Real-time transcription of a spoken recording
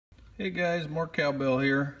Hey guys, more cowbell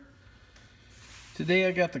here. Today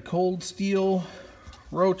I got the cold steel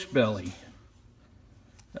roach belly.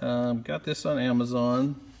 Got this on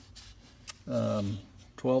Amazon.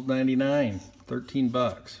 $12.99, 13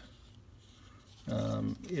 bucks.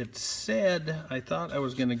 It said I thought I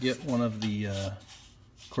was going to get one of the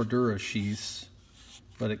Cordura sheaths,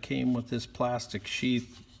 but it came with this plastic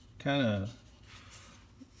sheath, kind of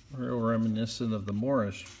real reminiscent of the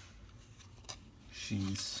Morris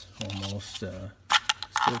sheaths almost. Still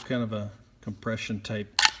kind of a compression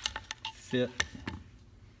type fit.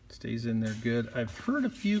 Stays in there good. I've heard a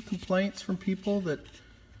few complaints from people that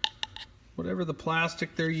whatever the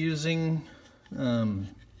plastic they're using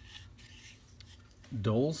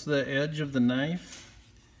dulls the edge of the knife.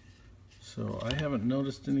 So I haven't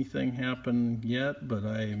noticed anything happen yet, but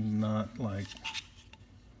I'm not like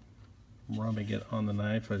rubbing it on the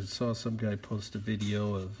knife. I saw some guy post a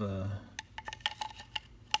video of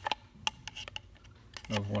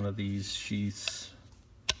one of these sheaths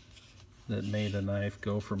that made a knife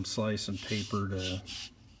go from slicing paper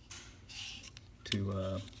to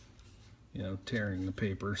you know, tearing the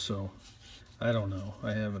paper. So I don't know.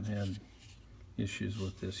 I haven't had issues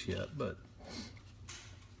with this yet, but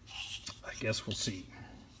I guess we'll see.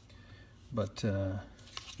 But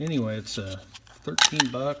anyway, it's 13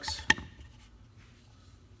 bucks.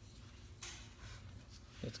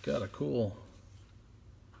 It's got a cool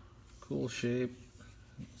shape.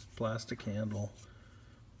 It's plastic handle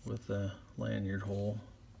with a lanyard hole.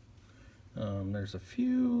 There's a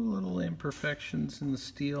few little imperfections in the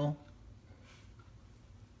steel.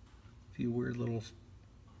 A few weird little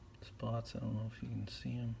spots. I don't know if you can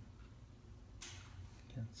see them.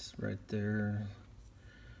 It's right there.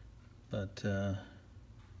 But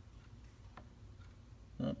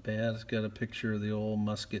not bad. It's got a picture of the old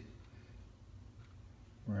musket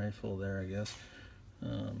rifle there, I guess.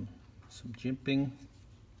 Some jimping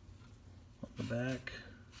on the back.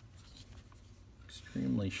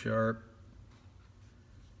 Extremely sharp.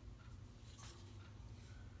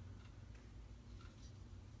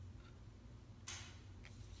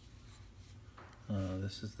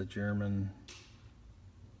 This is the German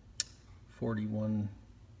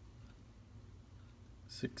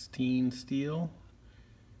 4116 steel,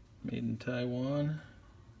 made in Taiwan.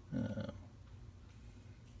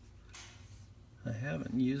 I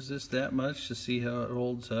haven't used this that much to see how it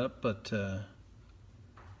holds up, but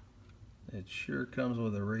it sure comes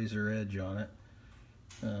with a razor edge on it.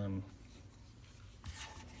 And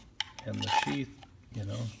the sheath, you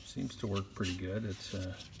know, seems to work pretty good. It's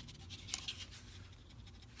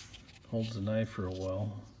holds the knife for a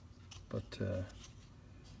while, but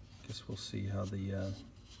guess we'll see how the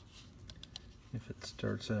if it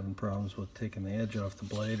starts having problems with taking the edge off the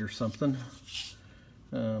blade or something.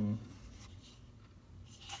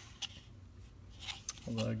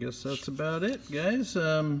 Well, I guess that's about it, guys.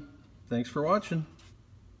 Thanks for watching.